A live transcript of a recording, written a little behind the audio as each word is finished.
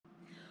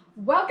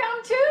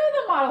Welcome to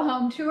the model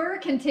home tour,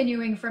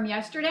 continuing from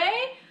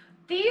yesterday.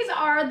 These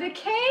are the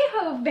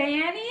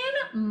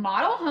Hovnanian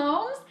model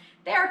homes.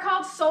 They are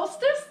called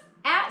Solstice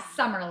at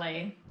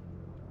Summerley.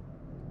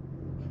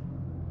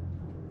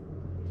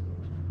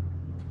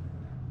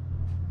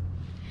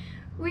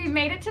 We've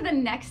made it to the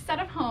next set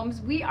of homes.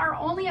 We are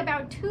only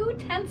about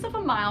 2/10 of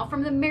a mile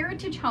from the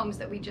Meritage homes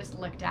that we just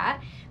looked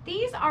at.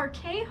 These are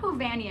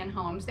Hovnanian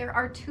homes. There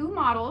are two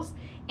models,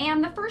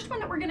 and the first one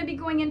that we're going to be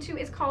going into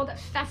is called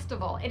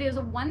Festival. It is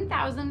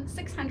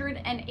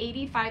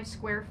 1,685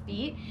 square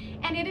feet,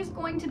 and it is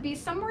going to be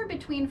somewhere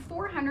between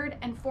 $400,000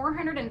 and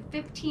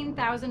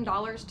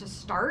 $415,000 to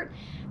start.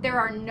 There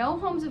are no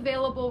homes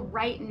available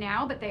right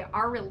now, but they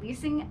are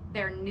releasing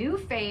their new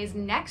phase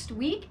next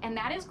week, and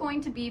that is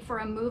going to be for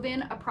a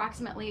move-in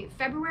approximately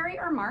February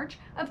or March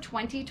of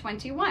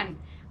 2021.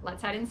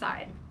 Let's head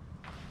inside.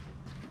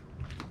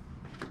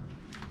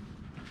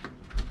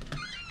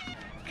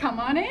 Come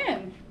on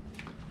in.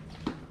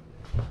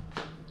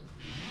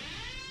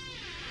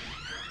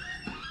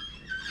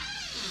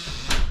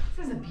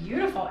 This is a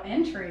beautiful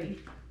entry.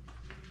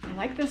 I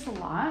like this a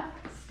lot.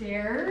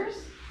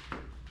 Stairs.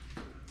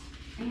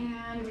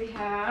 And we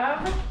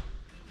have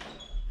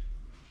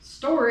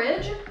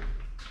storage.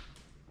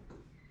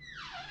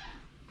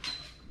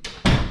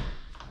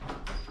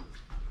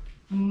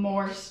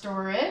 More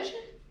storage.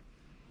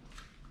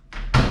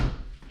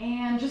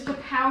 And just a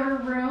powder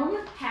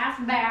room,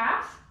 half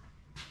bath.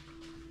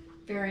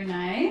 Very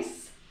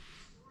nice.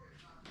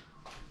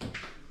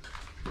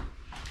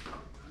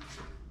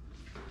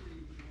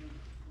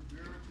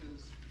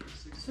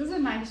 This is a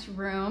nice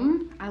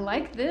room. I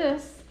like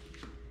this.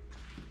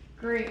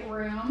 Great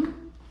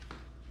room.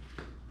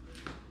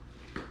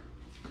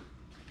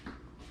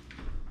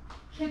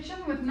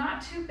 Kitchen with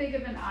not too big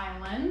of an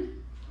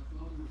island.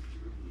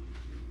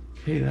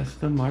 Hey, that's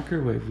the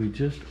microwave we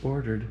just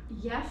ordered.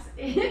 Yes,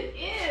 it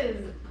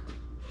is.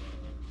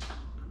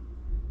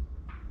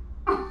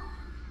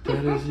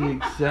 That is the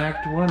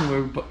exact one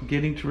we're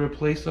getting to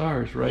replace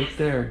ours right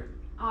there.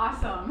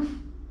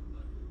 Awesome.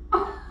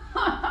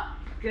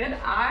 Good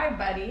eye,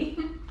 buddy.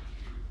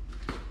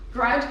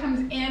 Garage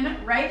comes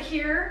in right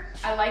here.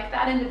 I like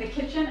that, into the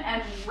kitchen,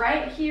 and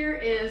right here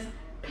is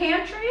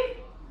pantry,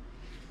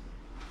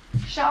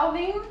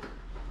 shelving,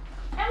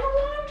 and the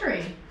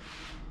laundry.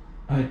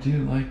 I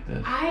do like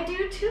this. I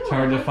do too. It's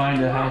hard to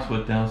find a house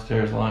with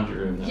downstairs laundry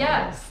room.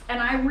 Yes, and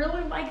I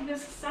really like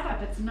this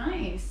setup. It's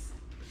nice.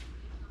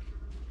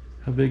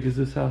 How big is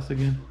this house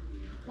again?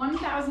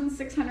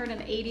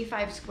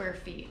 1,685 square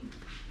feet.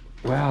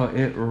 Wow,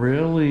 it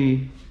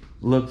really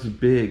looks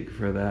big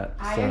for that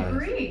size. I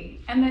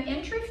agree. And the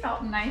entry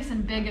felt nice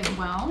and big as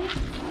well.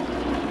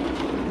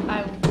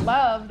 I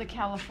love the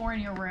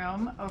California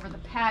room over the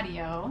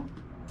patio.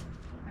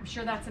 I'm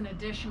sure that's an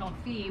additional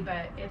fee,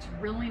 but it's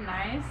really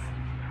nice.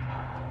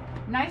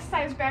 Nice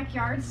sized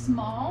backyard,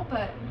 small,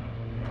 but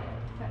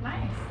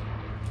nice.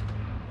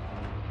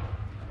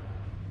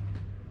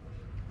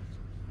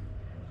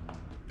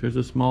 There's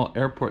a small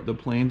airport. The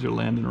planes are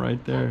landing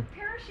right there.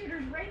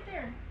 Parachuters right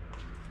there.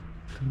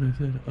 That's what I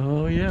said.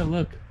 Oh yeah,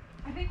 look.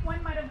 I think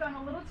one might have gone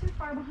a little too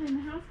far behind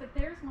the house, but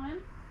there's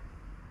one.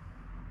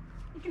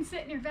 You can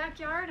sit in your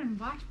backyard and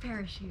watch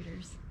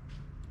parachuters.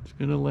 It's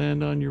gonna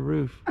land on your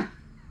roof.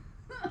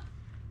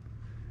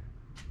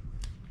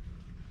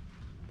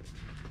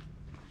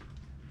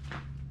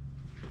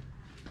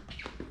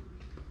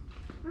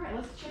 All right,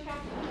 let's check out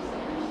the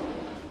upstairs.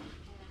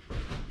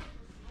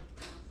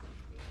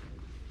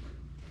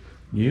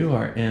 You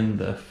are in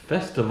the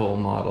Festival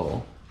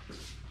model.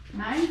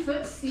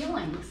 9-foot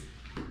ceilings.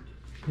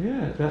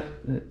 Yeah,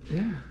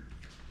 yeah.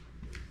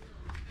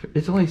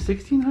 It's only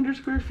 1,600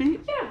 square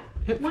feet? Yeah.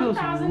 It feels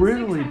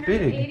really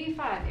big.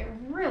 1,685. It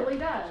really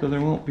does. So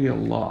there won't be a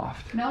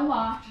loft. No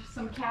loft.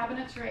 Some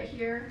cabinets right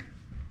here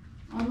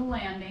on the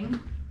landing,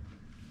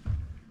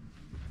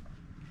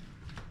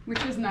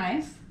 which is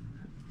nice.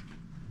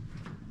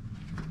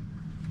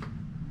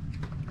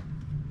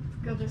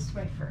 Go this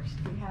way first.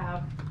 We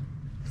have,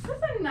 this is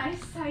a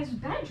nice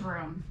sized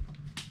bedroom.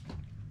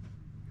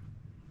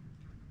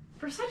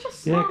 For such a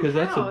small Yeah, because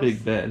that's a house.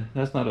 big bed.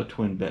 That's not a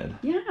twin bed.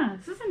 Yeah,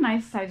 this is a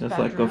nice sized That's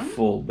bedroom. like a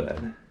full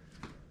bed.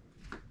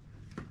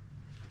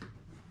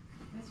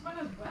 This one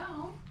as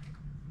well.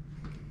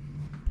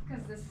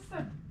 Because this is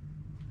a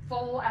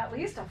full, at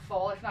least a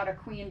full, if not a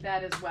queen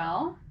bed as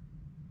well.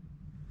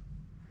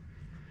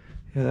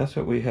 Yeah, that's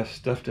what we have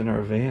stuffed in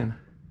our van.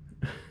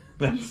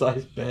 That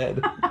size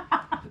bed.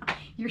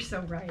 You're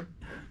so right.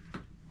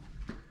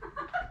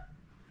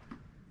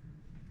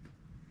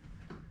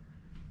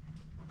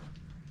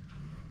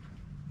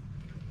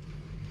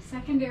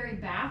 Secondary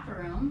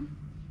bathroom.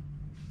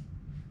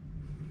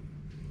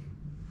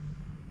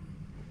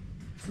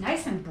 It's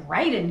nice and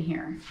bright in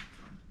here.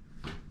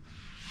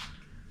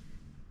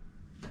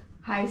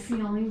 High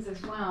ceilings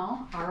as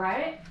well. All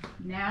right,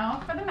 now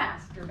for the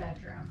master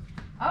bedroom.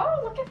 Oh,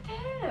 look at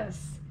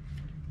this.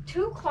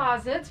 2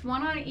 closets,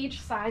 one on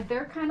each side.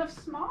 They're kind of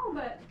small,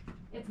 but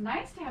it's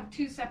nice to have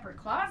 2 separate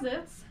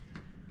closets.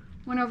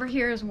 One over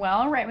here as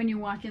well, right when you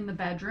walk in the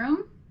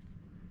bedroom.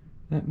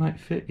 That might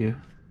fit you.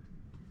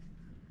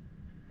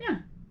 Yeah.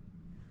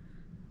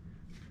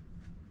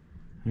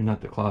 You're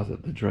not the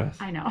closet, the dress.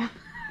 I know.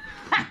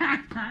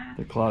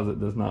 The closet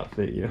does not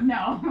fit you.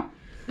 No.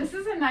 This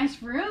is a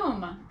nice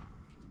room.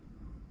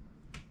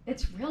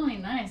 It's really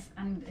nice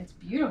and it's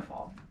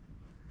beautiful.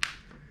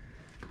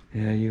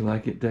 Yeah, you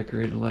like it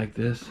decorated like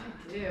this?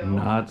 I do.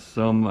 Not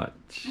so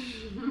much.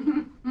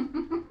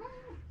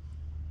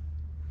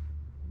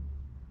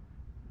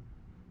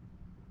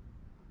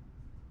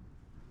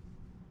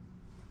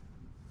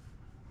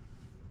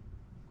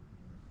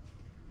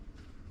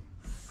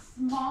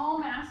 Small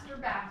master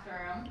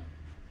bathroom.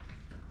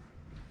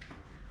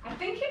 I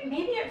think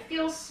maybe it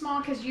feels small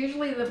because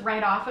usually the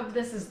right off of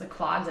this is the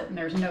closet and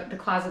the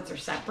closets are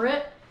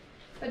separate.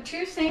 But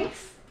 2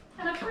 sinks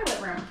and a toilet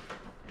room.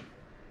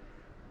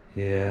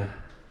 Yeah.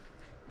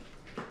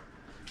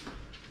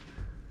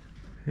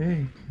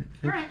 Hey,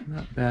 it's Alright.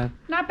 not bad.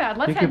 Not bad.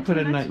 Let's You head could put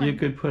to the a next one. you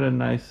could put a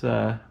nice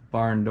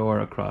barn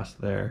door across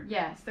there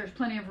Yes, there's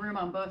plenty of room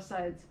on both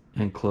sides.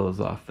 and close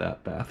off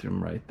that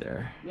bathroom right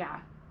there. Yeah.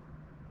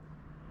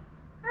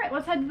 All right,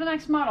 let's head to the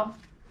next model.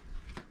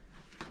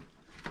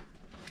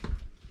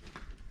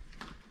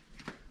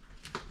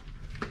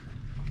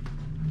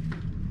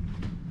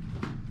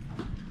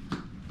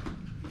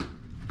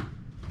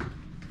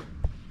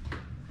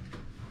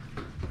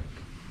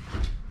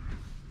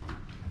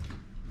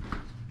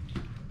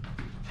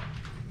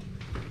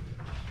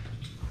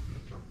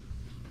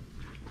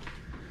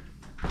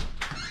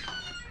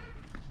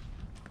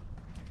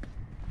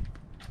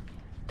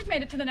 We've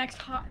made it to the next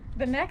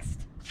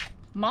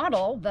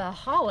model, the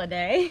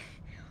Holiday.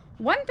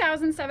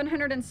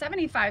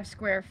 1,775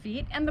 square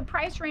feet, and the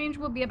price range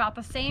will be about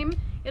the same.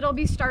 It'll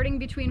be starting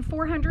between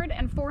 $400,000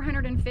 and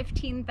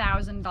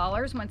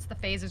 $415,000 once the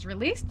phase is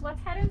released.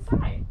 Let's head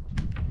inside.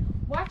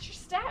 Watch your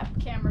step,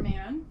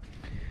 cameraman.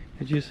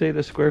 Did you say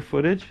the square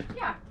footage?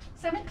 Yeah,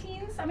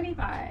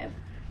 1775.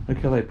 Look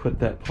how they put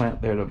that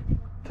plant there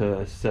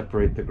to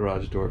separate the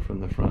garage door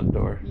from the front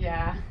door.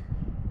 Yeah.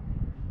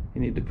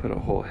 You need to put a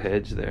whole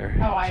hedge there.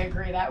 Oh, I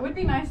agree. That would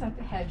be nice at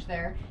the hedge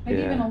there. Maybe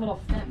Yeah. even a little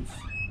fence.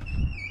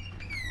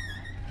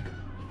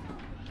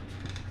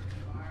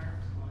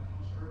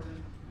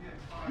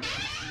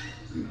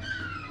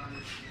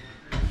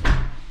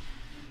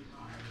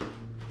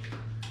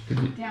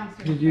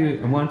 Downstairs. Did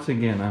you, once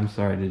again, I'm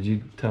sorry, did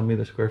you tell me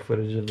the square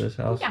footage of this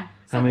house? Yeah.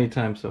 How many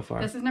times so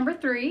far? This is number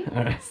 3, All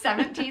right.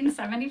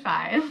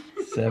 1775.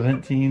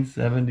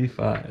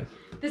 1775.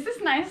 This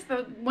is nice.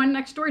 The one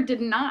next door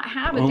did not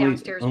have a Only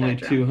downstairs bedroom.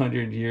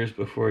 200 years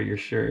before your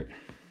shirt.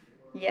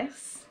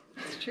 Yes,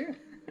 that's true.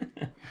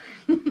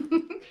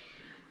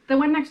 The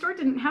one next door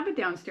didn't have a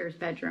downstairs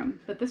bedroom,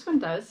 but this one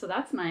does, so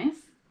that's nice.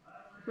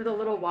 With a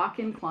little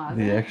walk-in closet.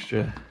 The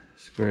extra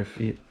square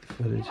feet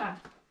footage. Yeah.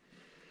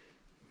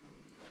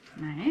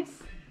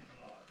 Nice.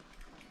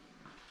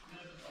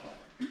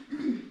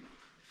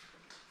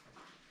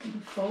 The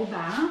full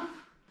bath.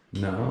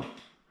 No.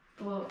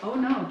 Well, oh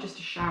no, just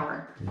a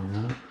shower.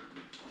 Yeah.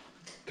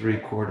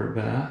 3/4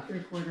 bath.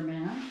 3/4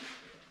 bath.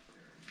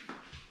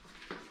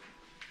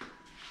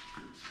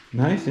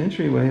 Nice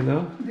entryway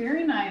though.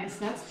 Very nice.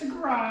 That's the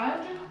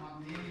garage.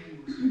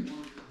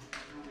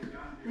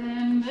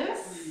 Then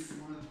this.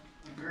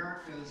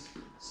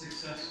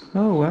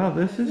 Oh wow,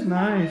 this is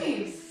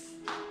nice.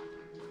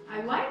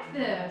 I like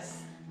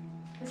this.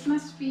 This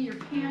must be your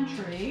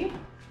pantry.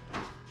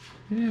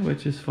 Yeah,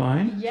 which is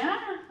fine. Yeah,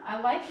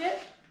 I like it.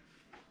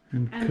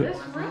 And And this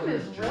room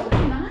is really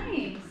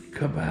nice.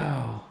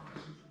 kabow.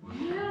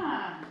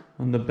 Yeah.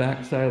 On the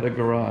back side of the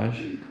garage.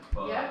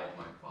 Yep.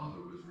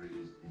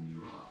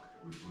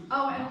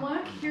 Oh, and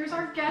look, here's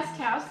our guest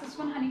house. This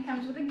one, honey,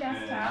 comes with a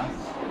guest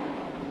house.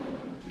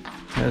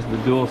 Has the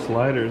dual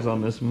sliders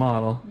on this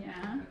model.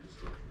 Yeah.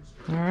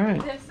 All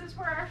right. This is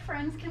where our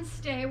friends can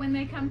stay when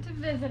they come to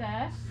visit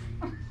us.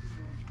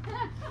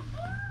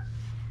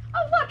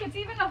 Oh, look, it's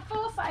even a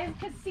full-size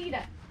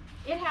casita.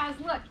 It has,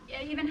 look,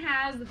 it even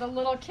has the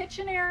little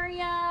kitchen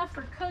area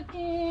for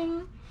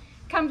cooking.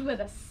 Comes with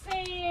a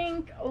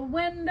sink, a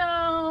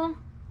window.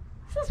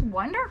 This is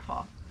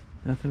wonderful.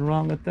 Nothing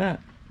wrong with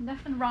that.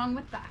 Nothing wrong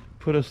with that.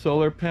 Put a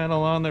solar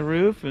panel on the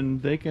roof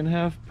and they can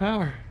have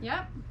power.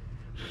 Yep.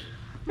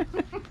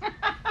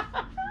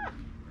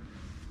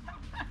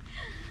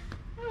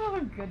 Oh,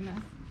 goodness.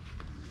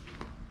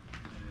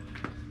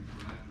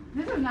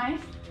 This is nice.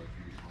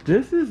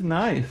 This is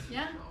nice.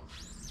 Yeah,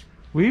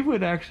 We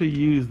would actually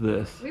use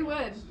this. we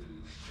would.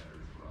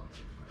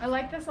 I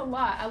like this a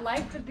lot. I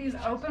like that these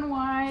open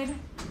wide.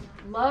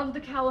 Love the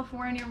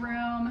California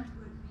room.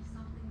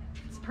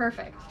 It's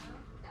perfect.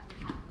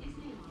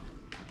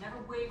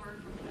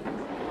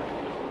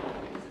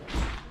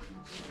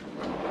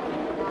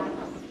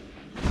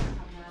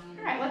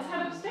 All right, let's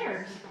head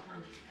upstairs.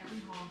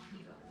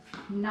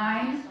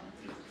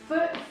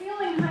 9-foot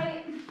ceiling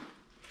height.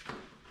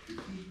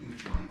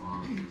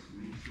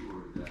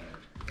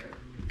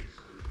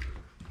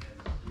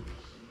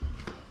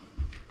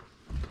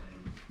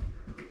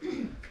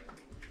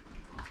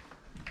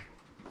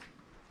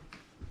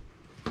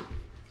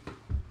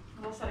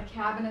 little set of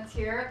cabinets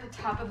here at the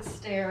top of the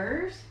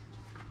stairs.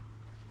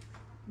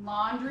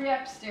 Laundry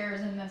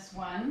upstairs in this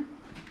one.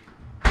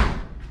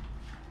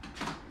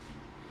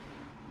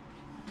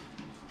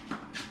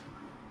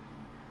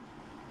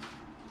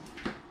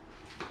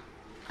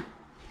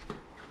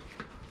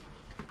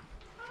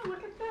 Oh,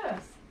 look at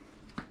this.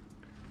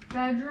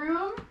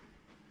 Bedroom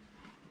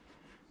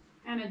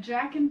and a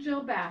Jack and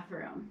Jill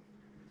bathroom.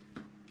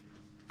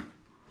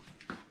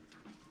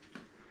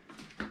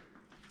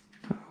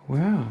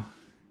 Wow.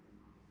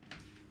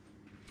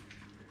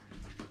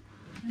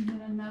 And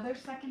then another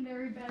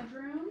secondary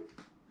bedroom.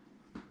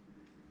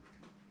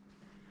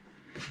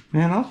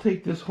 Man, I'll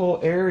take this whole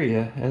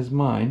area as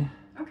mine,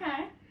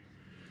 Okay.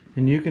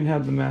 and you can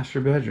have the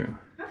master bedroom.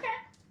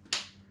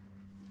 Okay.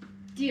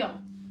 Deal.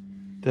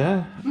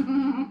 That,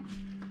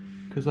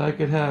 because I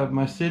could have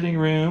my sitting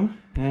room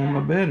and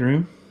my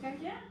bedroom. Heck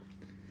yeah.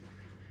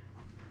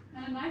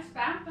 And a nice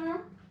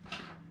bathroom.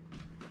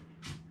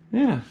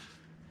 Yeah,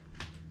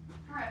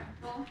 All right.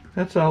 Well,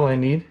 that's all I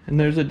need. And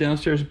there's a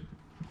downstairs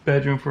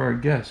bedroom for our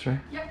guests, right?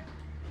 yep.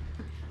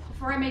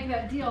 Before I make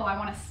that deal, I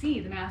want to see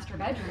the master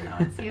bedroom though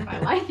and see if I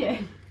like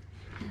it.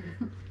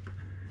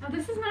 Oh,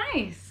 this is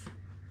nice.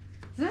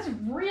 This is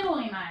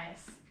really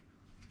nice.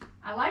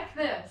 I like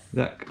this.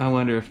 That I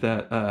wonder if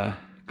that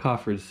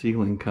coffered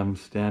ceiling comes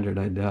standard.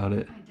 I doubt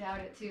it. I doubt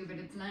it too, but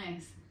it's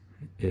nice.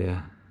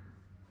 Yeah.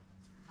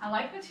 I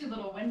like the two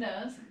little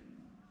windows.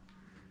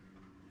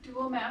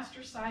 Dual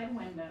master side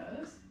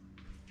windows.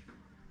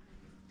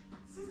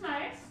 This is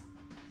nice.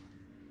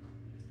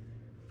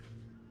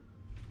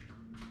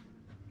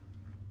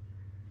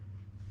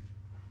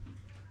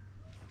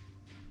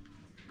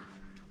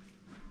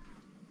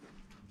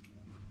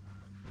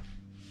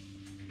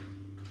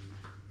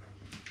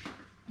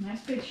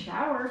 Nice big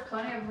shower,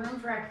 plenty of room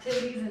for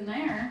activities in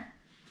there.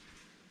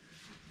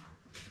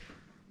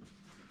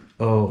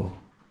 Oh.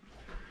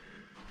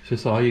 Is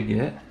this all you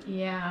get?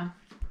 Yeah.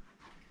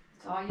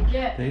 That's all you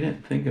get. They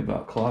didn't think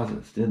about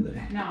closets, did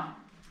they? No.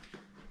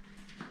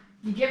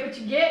 You get what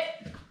you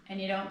get,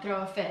 and you don't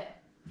throw a fit.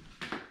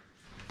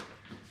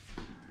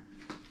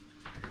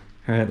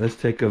 All right, let's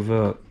take a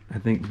vote. I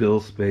think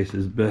Bill's space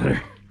is better.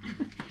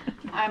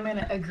 I'm going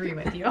to agree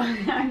with you,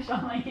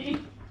 actually.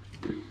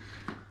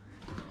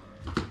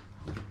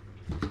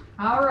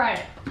 All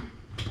right.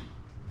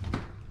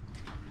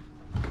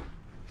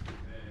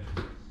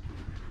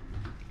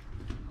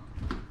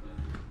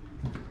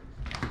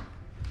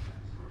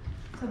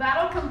 So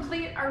that'll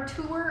complete our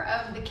tour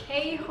of the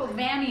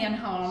Hovnanian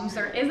Homes.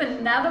 There is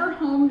another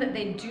home that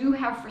they do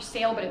have for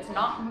sale, but it's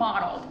not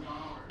modeled.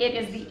 It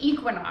is the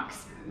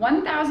Equinox,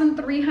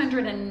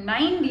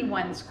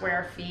 1,391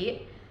 square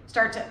feet,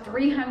 starts at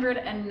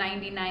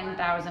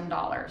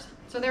 $399,000.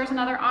 So there's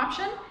another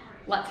option.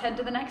 Let's head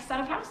to the next set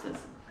of houses.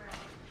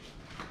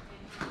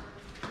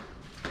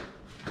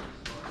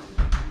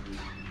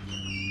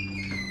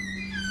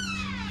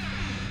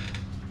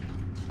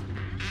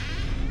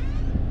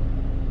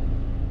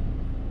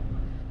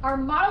 Our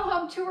model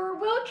home tour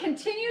will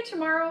continue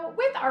tomorrow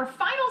with our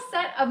final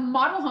set of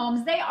model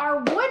homes. They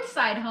are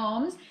woodside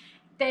homes.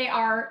 They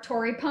are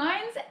Torrey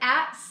Pines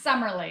at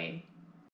Summerley.